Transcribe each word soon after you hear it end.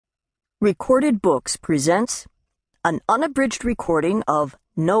Recorded Books presents an unabridged recording of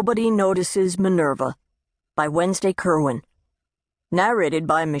Nobody Notices Minerva by Wednesday Kirwan, narrated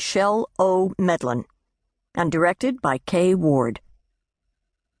by Michelle O. Medlin, and directed by K. Ward.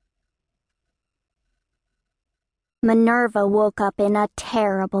 Minerva woke up in a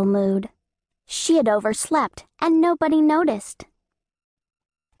terrible mood. She had overslept, and nobody noticed.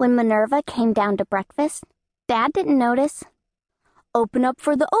 When Minerva came down to breakfast, Dad didn't notice. "Open up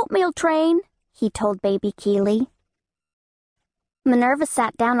for the oatmeal train," he told baby Keely. Minerva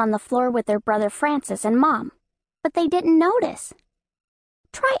sat down on the floor with her brother Francis and Mom, but they didn't notice.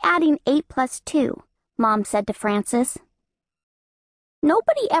 "Try adding 8 plus 2, Mom said to Francis.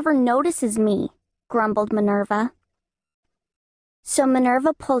 "Nobody ever notices me," grumbled Minerva. So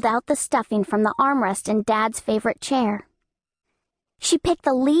Minerva pulled out the stuffing from the armrest in Dad's favorite chair. She picked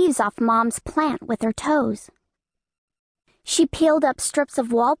the leaves off Mom's plant with her toes. She peeled up strips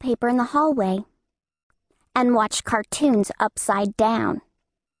of wallpaper in the hallway and watched cartoons upside down.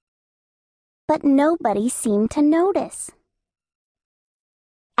 But nobody seemed to notice.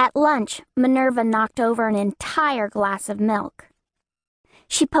 At lunch, Minerva knocked over an entire glass of milk.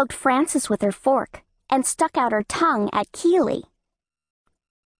 She poked Francis with her fork and stuck out her tongue at Keely.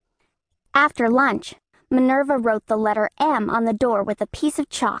 After lunch, Minerva wrote the letter M on the door with a piece of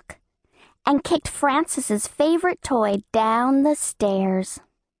chalk and kicked Francis's favorite toy down the stairs.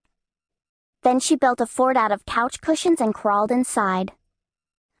 Then she built a fort out of couch cushions and crawled inside.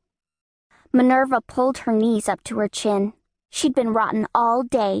 Minerva pulled her knees up to her chin. She'd been rotten all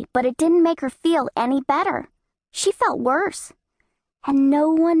day, but it didn't make her feel any better. She felt worse, and no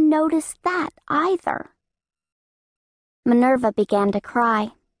one noticed that either. Minerva began to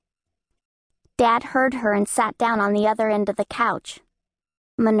cry. Dad heard her and sat down on the other end of the couch.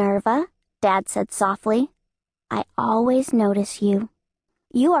 "Minerva," Dad said softly, "I always notice you.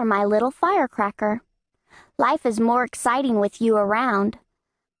 You are my little firecracker. Life is more exciting with you around,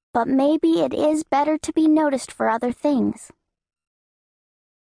 but maybe it is better to be noticed for other things."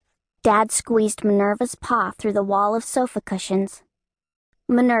 Dad squeezed Minerva's paw through the wall of sofa cushions.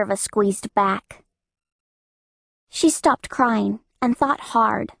 Minerva squeezed back. She stopped crying and thought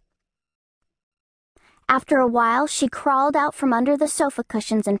hard. After a while, she crawled out from under the sofa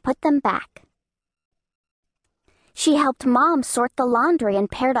cushions and put them back. She helped Mom sort the laundry and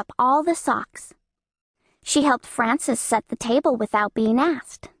paired up all the socks. She helped Francis set the table without being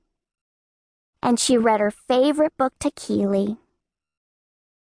asked. And she read her favorite book to Keely.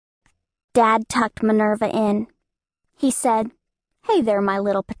 Dad tucked Minerva in. He said, "Hey there, my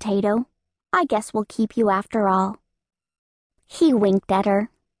little potato. I guess we'll keep you after all." He winked at her.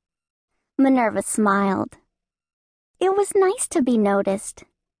 Minerva smiled. It was nice to be noticed.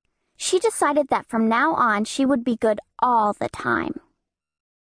 She decided that from now on she would be good all the time.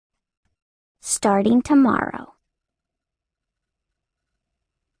 Starting tomorrow.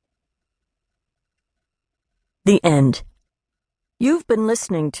 The end. You've been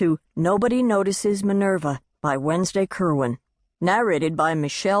listening to Nobody Notices Minerva by Wednesday Kirwan, narrated by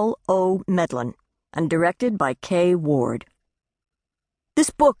Michelle O. Medlin, and directed by K. Ward. This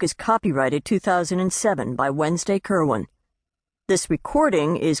book is copyrighted 2007 by Wednesday Kirwan. This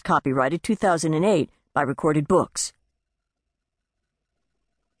recording is copyrighted 2008 by Recorded Books.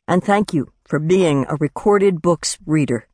 And thank you for being a Recorded Books reader.